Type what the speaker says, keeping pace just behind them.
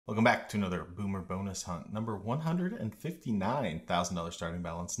Welcome back to another Boomer bonus hunt. Number $159,000 starting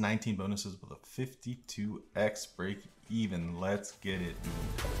balance. 19 bonuses with a 52x break even. Let's get it, dude.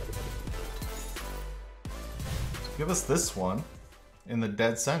 Give us this one in the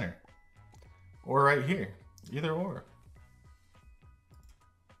dead center. Or right here. Either or.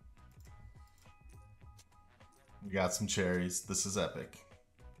 We got some cherries. This is epic.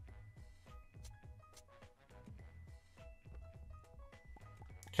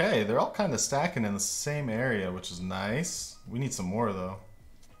 Okay, they're all kind of stacking in the same area, which is nice. We need some more, though.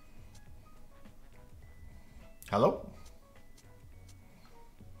 Hello?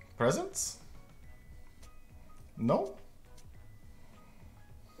 Presents? No?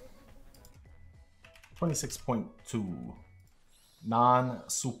 26.2.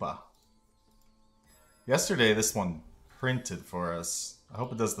 Non-super. Yesterday, this one printed for us. I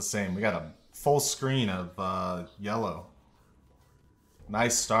hope it does the same. We got a full screen of yellow.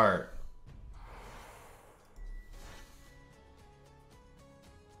 Nice start.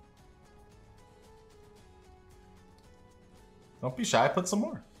 Don't be shy, put some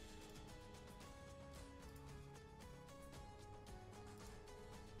more.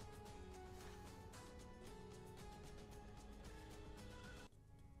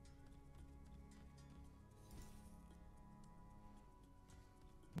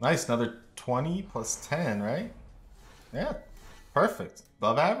 Nice, another 20 plus 10, right? Yeah, perfect.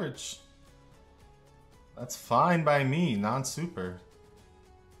 Above average. That's fine by me, non-super.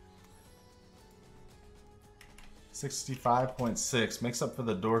 65.6 makes up for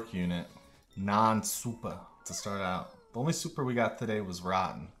the dork unit. Non-super to start out. The only super we got today was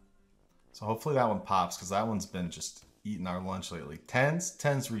rotten. So hopefully that one pops, because that one's been just eating our lunch lately. 10s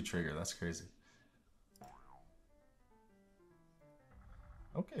retrigger, that's crazy.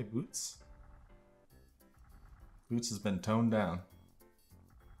 Okay, Boots. Boots has been toned down.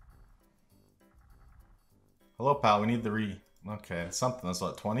 Hello, pal. We need the re. Okay, something. That's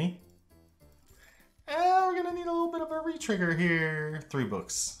what, 20? We're gonna need a little bit of a retrigger here. 3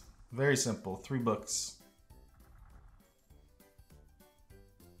 books. Very simple. 3 books.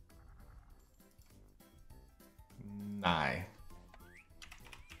 Nigh.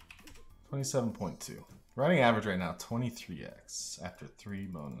 27.2. Running average right now, 23x after 3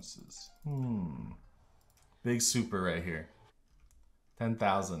 bonuses. Big super right here.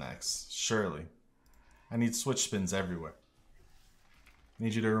 10,000x, surely. I need switch spins everywhere. I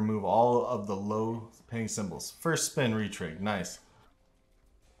need you to remove all of the low paying symbols. First spin retrig, nice.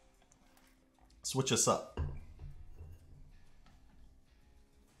 Switch us up.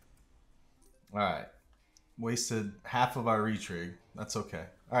 All right, wasted half of our retrig. That's okay.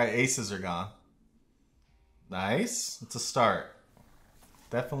 All right, aces are gone. Nice. It's a start.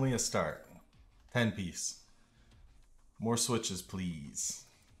 Definitely a start. 10 piece. More switches, please.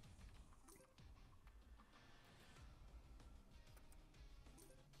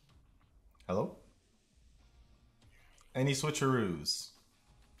 Hello? Any switcheroos?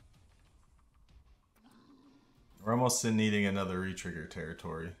 We're almost in needing another retrigger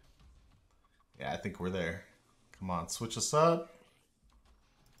territory. Yeah, I think we're there. Come on, switch us up.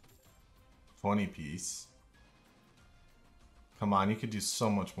 20 piece. Come on, you could do so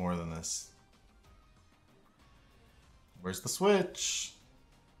much more than this. Where's the switch?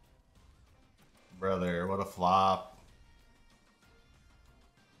 Brother, what a flop.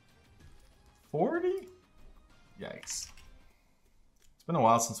 40? Yikes. It's been a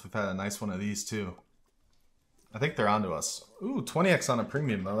while since we've had a nice one of these too. I think they're onto us. Ooh, 20x on a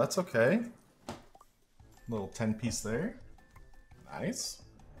premium though, that's okay. Little 10 piece there. Nice.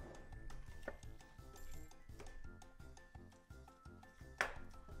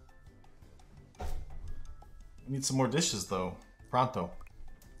 We need some more dishes though. Pronto.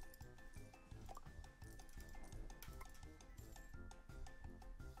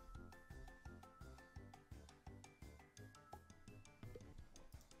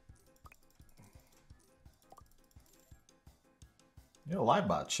 Yo,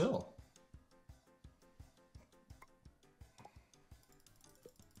 Livebot, chill.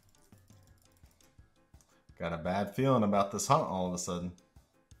 Got a bad feeling about this hunt all of a sudden.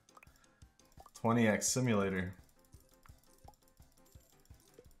 20x simulator.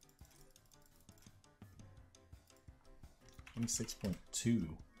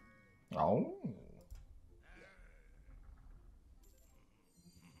 $26.2. Oh.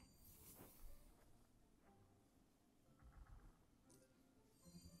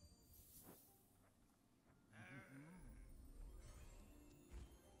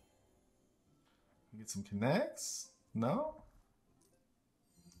 Get some connects? No?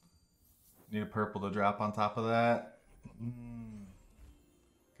 Need a purple to drop on top of that.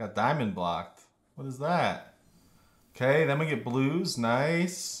 Got diamond blocked. What is that? Okay, then we get blues.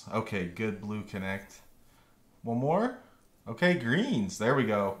 Nice. Okay, good blue connect. One more. Okay, greens. There we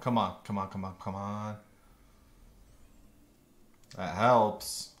go. Come on, come on, come on, come on. That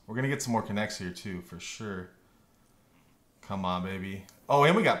helps. We're going to get some more connects here too, for sure. Come on, baby. Oh,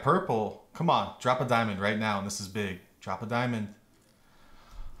 and we got purple. Come on, drop a diamond right now, and this is big. Drop a diamond.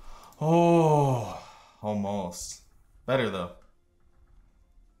 Oh, almost. Better, though.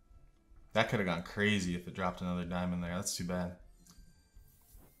 That could have gone crazy if it dropped another diamond there. That's too bad.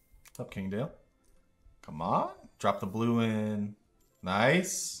 What's up, Kingdale? Come on. Drop the blue in.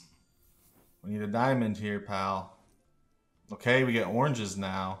 Nice. We need a diamond here, pal. Okay, we get oranges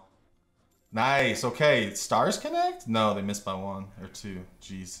now. Nice. Okay, stars connect? No, they missed by 1 or 2.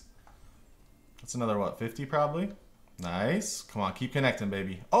 Jeez. That's another, what, 50 probably? Nice. Come on, keep connecting,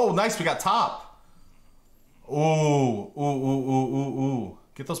 baby. Oh, nice. We got top. Ooh. Ooh, ooh, ooh, ooh, ooh.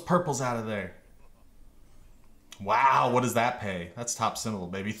 Get those purples out of there. Wow, what does that pay? That's top symbol,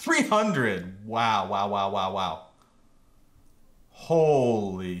 baby. 300. Wow, wow, wow, wow, wow.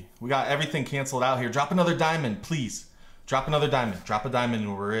 Holy. We got everything canceled out here. Drop another diamond, please. Drop another diamond. Drop a diamond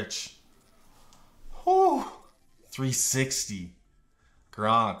and we're rich. Whew. 360.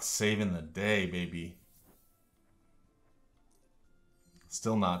 Gronk'S saving the day, baby.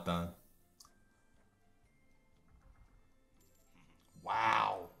 Still not done.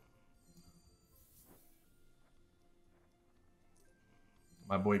 Wow.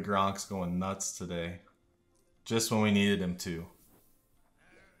 My boy Gronk'S going nuts today. Just when we needed him to.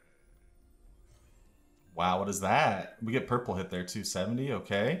 Wow, what is that? We get purple hit there too. 70,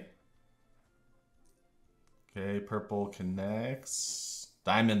 okay. Okay, purple connects.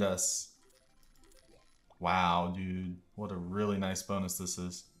 Diamond us. Wow, dude. What a really nice bonus this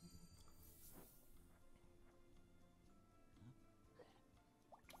is.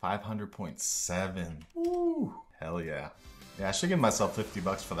 $500.7. Woo. Hell yeah. Yeah, I should give myself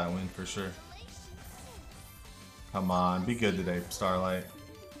 $50 for that win for sure. Come on, be good today, Starlight.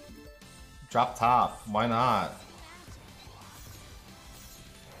 Drop top. Why not?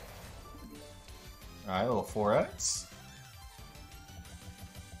 Alright, a little 4x.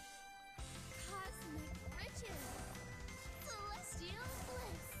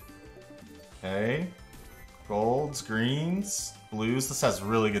 Okay. Golds, greens, blues. This has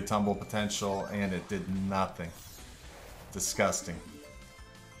really good tumble potential, and it did nothing. Disgusting.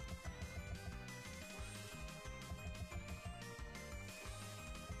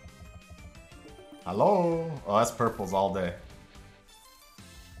 Hello? Oh, that's purples all day.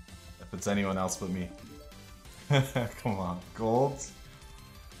 If it's anyone else but me. Come on. Golds?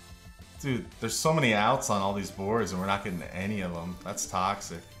 Dude, there's so many outs on all these boards and we're not getting any of them. That's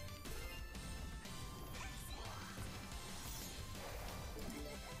toxic.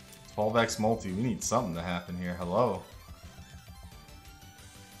 $12x multi. We need something to happen here. Hello?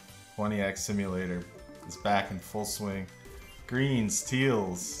 20x simulator is back in full swing. Greens,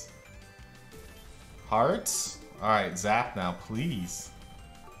 teals. Hearts? Alright, zap now, please.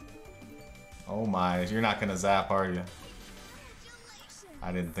 Oh my, you're not gonna zap, are you?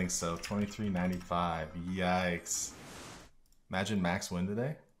 I didn't think so. 23.95. Yikes. Imagine max win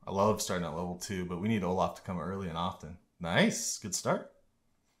today. I love starting at level 2, but we need Olaf to come early and often. Nice. Good start.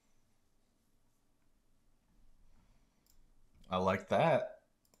 I like that.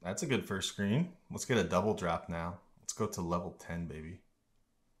 That's a good first screen. Let's get a double drop now. Let's go to level 10, baby.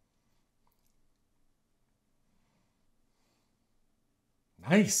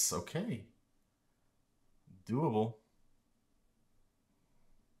 Nice. Okay. Doable.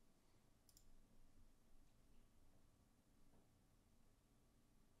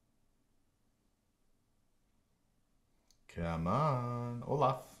 Come on.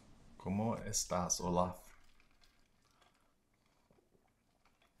 Olaf. ¿Cómo estás, Olaf?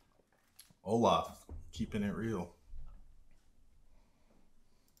 Olaf. Keeping it real.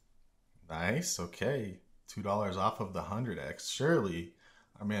 Nice. Okay. $2 off of the 100x. Surely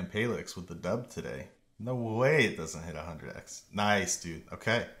our man Palix with the dub today. No way it doesn't hit 100x. Nice, dude.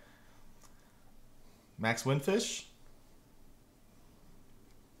 Okay. Max Winfish.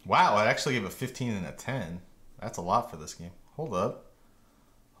 Wow, I actually gave a 15 and a 10. That's a lot for this game. Hold up.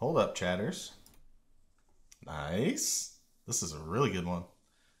 Hold up, chatters. Nice. This is a really good one.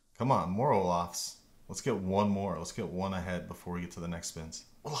 Come on, more Olafs. Let's get one more. Let's get one ahead before we get to the next spins.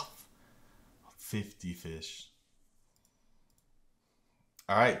 Olaf. 50 fish.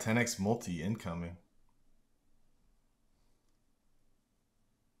 All right, 10x multi incoming.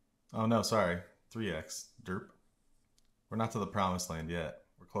 Oh no, sorry. 3x. Derp. We're not to the promised land yet.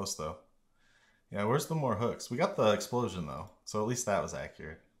 We're close though. Yeah, where's the more hooks? We got the explosion though, so at least that was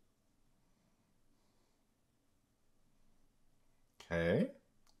accurate. Okay.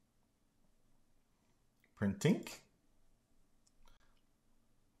 Printing.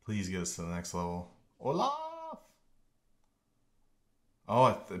 Please get us to the next level. Olaf! Oh,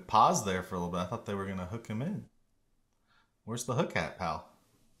 it paused there for a little bit. I thought they were going to hook him in. Where's the hook at, pal?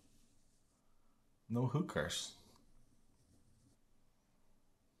 No hookers.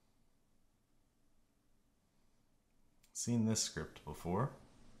 Seen this script before.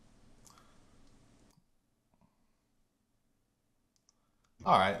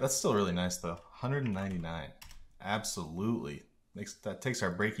 All right, that's still really nice though. 199. Absolutely. That takes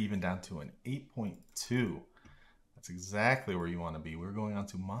our break even down to an 8.2. That's exactly where you want to be. We're going on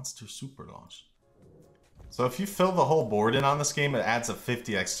to Monster Super Launch. So if you fill the whole board in on this game, it adds a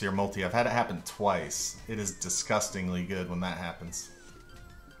 50x to your multi. I've had it happen twice. It is disgustingly good when that happens.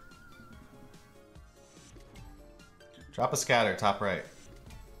 Drop a scatter, top right.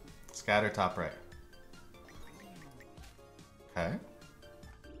 Scatter, top right. Okay.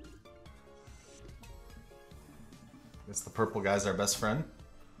 Guess the purple guy's our best friend.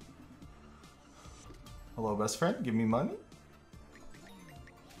 Hello, best friend. Give me money.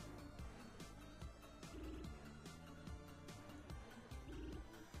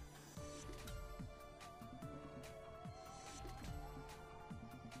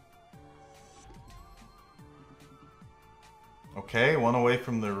 Okay, one away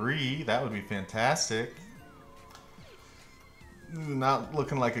from the re. That would be fantastic. Not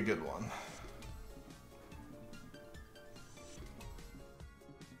looking like a good one.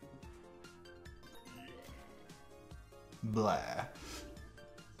 Blah.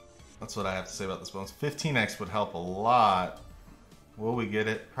 That's what I have to say about this bonus. 15x would help a lot. Will we get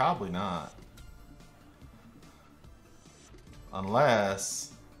it? Probably not.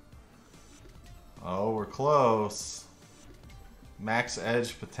 Unless... Oh, we're close. Max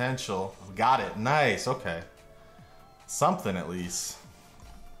edge potential. Got it. Nice. Okay. Something at least.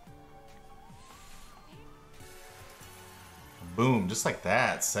 Boom. Just like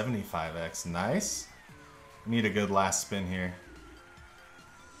that. 75x. Nice. Need a good last spin here.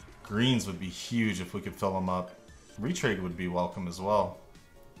 Greens would be huge if we could fill them up. Retrade would be welcome as well.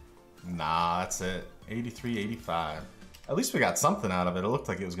 Nah, that's it. 83, 85. At least we got something out of it. It looked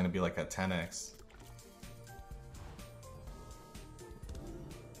like it was going to be like a 10x.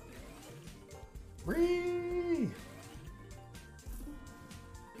 Free!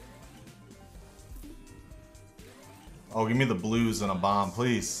 Oh, give me the blues and a bomb,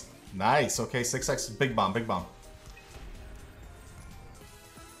 please. Nice. Okay, 6x. Big bomb, big bomb.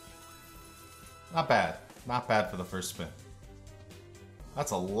 Not bad. Not bad for the first spin.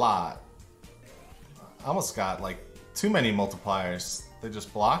 That's a lot. I almost got like too many multipliers. They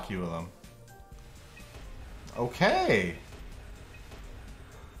just block you with them. Okay.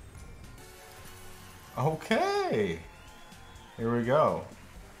 Okay. Here we go.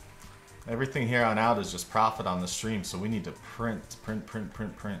 Everything here on out is just profit on the stream, so we need to print.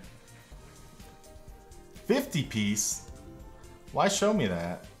 50 piece? Why show me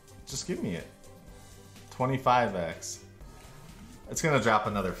that? Just give me it. 25x. It's gonna drop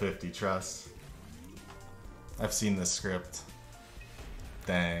another 50, trust. I've seen this script.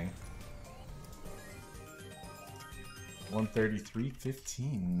 Dang.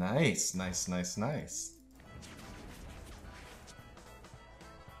 133.15. Nice, nice, nice, nice.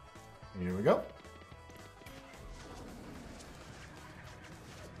 Here we go.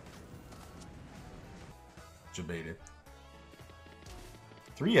 Debated.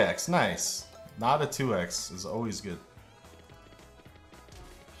 3x, nice. Not a 2x is always good.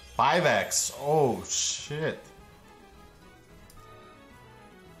 5x, oh shit.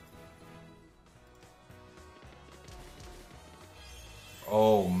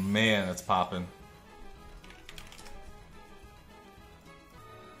 Oh man, it's popping.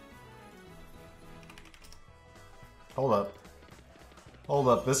 Hold up. Hold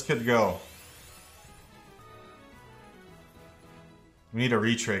up, this could go. We need a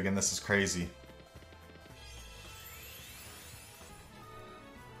retrig and this is crazy.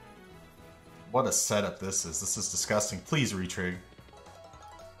 What a setup this is. This is disgusting. Please retrig.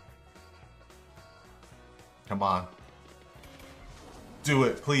 Come on. Do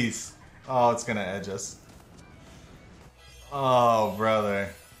it, please. Oh, it's gonna edge us. Oh, brother.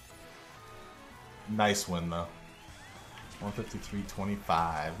 Nice win, though.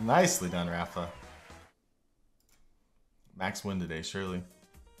 153.25. Nicely done, Rafa. Max win today, surely.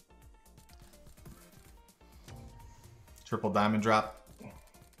 Triple diamond drop.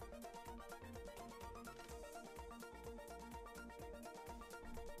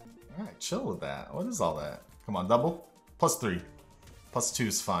 Alright, chill with that. What is all that? Come on, double. +3. +2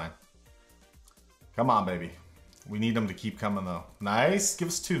 is fine. Come on, baby. We need them to keep coming though. Nice. Give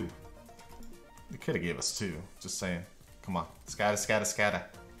us 2. They could have gave us 2. Just saying. Come on. Scatter, scatter, scatter.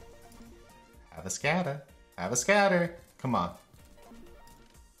 Have a scatter. Have a scatter. Come on.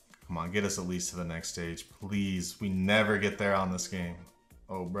 Come on, get us at least to the next stage. Please. We never get there on this game.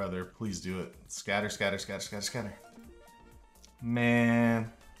 Oh, brother. Please do it. Scatter, scatter, scatter, scatter, scatter.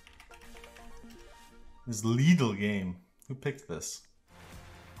 Man. This Lidl game. Who picked this?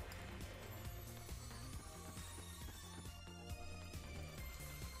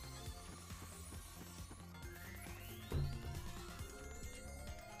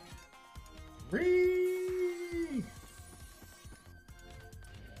 Free.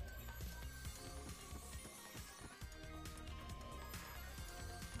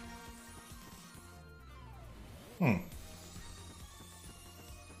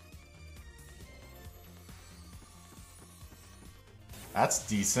 That's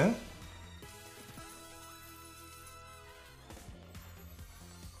decent.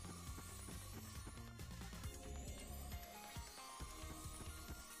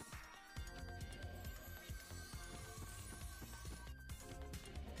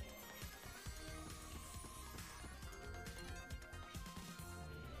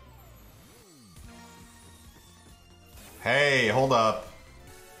 Hey, hold up.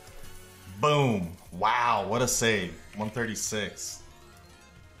 Boom. Wow, what a save. 136.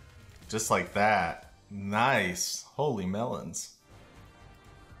 Just like that. Nice. Holy melons.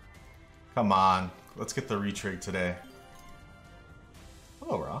 Come on. Let's get the retrig today.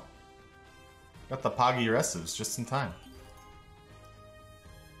 Hello, Raw. Got the Poggy Resives just in time.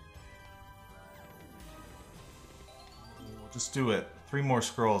 Just do it. 3 more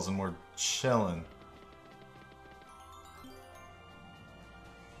scrolls and we're chilling.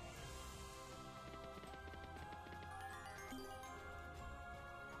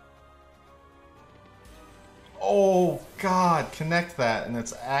 Oh, God, connect that, and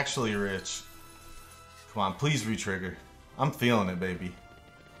it's actually rich. Come on, please retrigger. I'm feeling it, baby.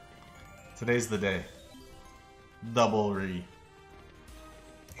 Today's the day. Double re.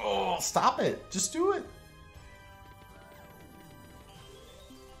 Oh, stop it. Just do it.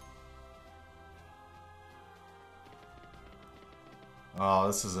 Oh,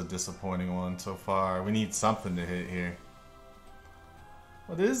 this is a disappointing one so far. We need something to hit here.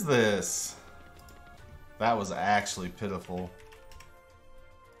 What is this? That was actually pitiful.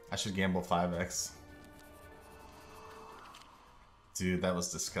 I should gamble 5x. Dude, that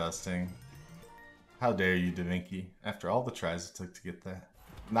was disgusting. How dare you, Da Vinci, after all the tries it took to get that.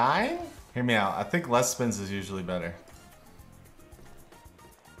 9? Hear me out. I think less spins is usually better.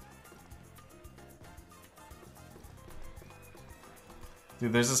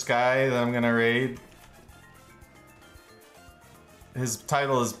 Dude, there's this guy that I'm gonna raid. His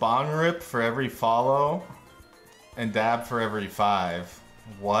title is Bong Rip for every follow and dab for every 5.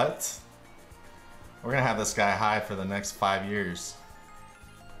 What? We're gonna have this guy high for the next 5 years.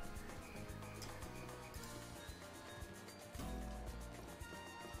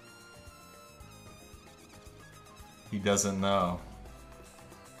 He doesn't know.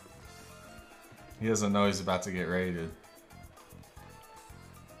 He doesn't know he's about to get raided.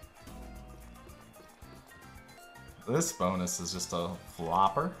 This bonus is just a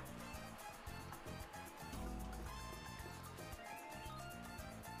flopper.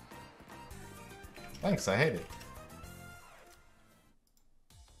 Thanks, I hate it.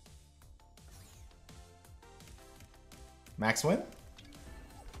 Max win?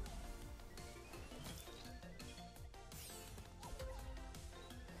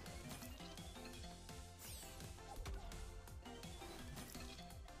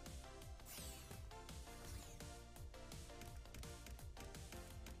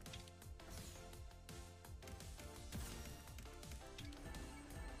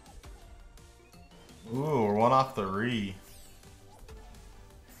 Ooh, we're 1 off the re.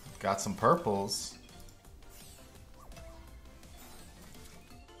 Got some purples.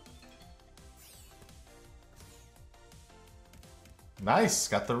 Nice,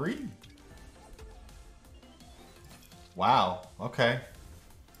 got the re. Wow, okay.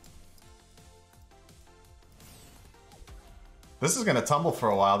 This is gonna tumble for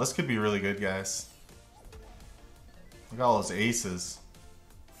a while. This could be really good, guys. Look at all those aces.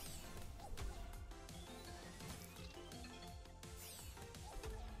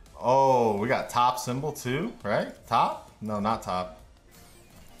 Oh, we got top symbol too, right? Top? No, not top.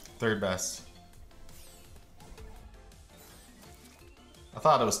 Third best. I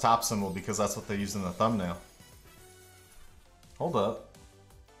thought it was top symbol because that's what they used in the thumbnail. Hold up.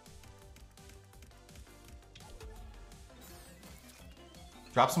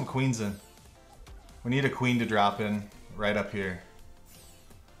 Drop some queens in. We need a queen to drop in right up here.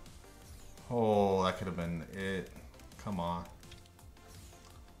 Oh, that could have been it. Come on.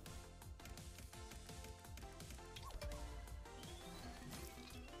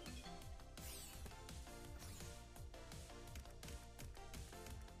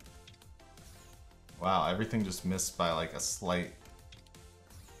 Wow, everything just missed by like a slight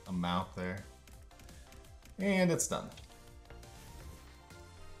amount there. And it's done.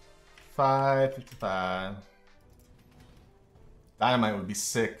 555. Dynamite would be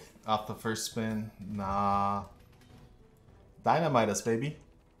sick off the first spin. Nah. Dynamite us, baby.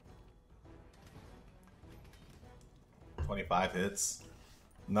 25 hits.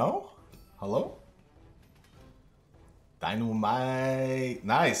 No? Hello? Dynamite.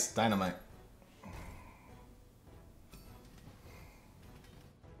 Nice. Dynamite.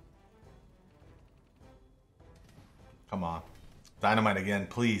 Come on. Dynamite again,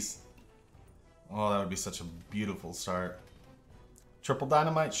 please. Oh, that would be such a beautiful start. Triple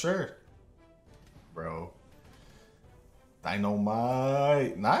dynamite, sure. Bro.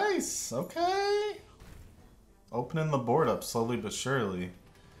 Dynamite. Nice. Okay. Opening the board up slowly but surely.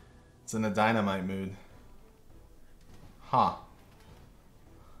 It's in a dynamite mood. Huh.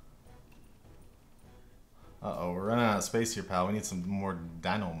 Uh-oh, we're running out of space here, pal. We need some more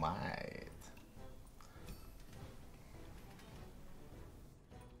dynamite.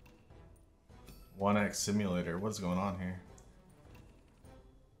 X simulator. What is going on here?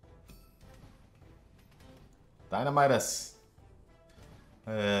 Dynamite us.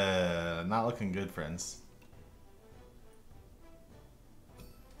 Not looking good, friends.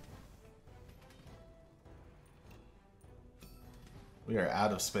 We are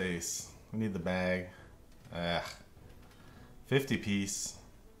out of space. We need the bag. 50 piece.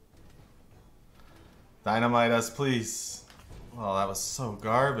 Dynamite us, please. Oh, that was so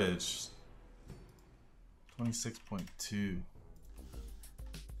garbage. 26.2.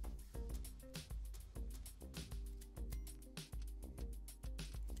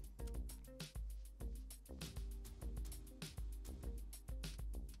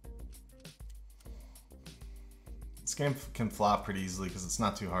 This game can flop pretty easily because it's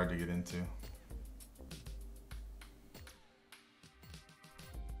not too hard to get into.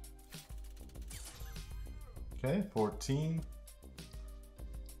 Okay, 14.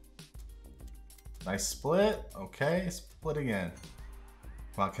 Nice split. Okay, split again.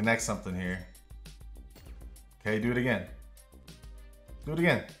 Come on, connect something here. Okay, do it again. Do it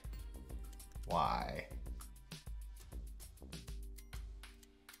again. Why?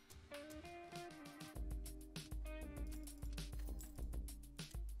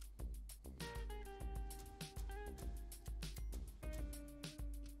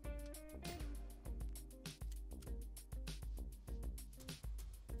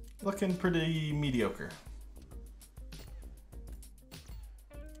 Looking pretty mediocre.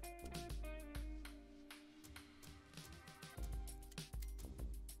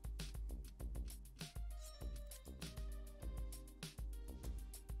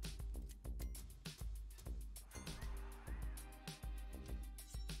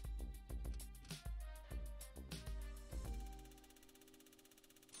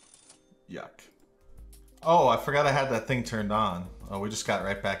 Yuck. Oh, I forgot I had that thing turned on. Oh, we just got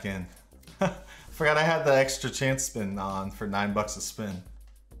right back in. Forgot I had the extra chance spin on for $9 a spin.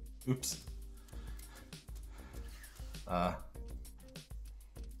 Oops.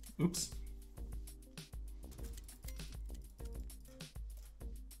 Oops.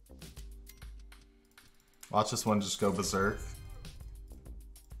 Watch this one just go berserk.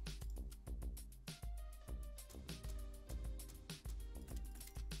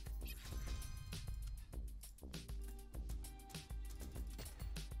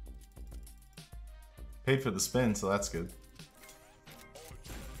 Paid for the spin, so that's good.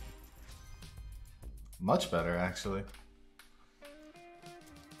 Much better, actually.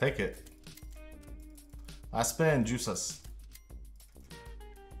 Take it. Last spin, juice us.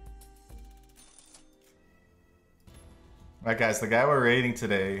 Alright guys, the guy we're rating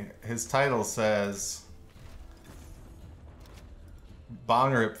today, his title says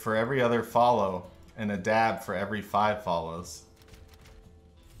Bong Rip for every other follow and a dab for every 5 follows.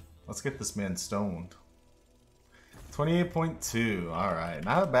 Let's get this man stoned. 28.2. Alright,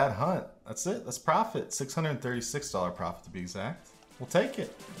 not a bad hunt. That's it. That's profit. $636 profit to be exact. We'll take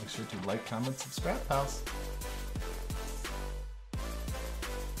it. Make sure to like, comment, subscribe, pals.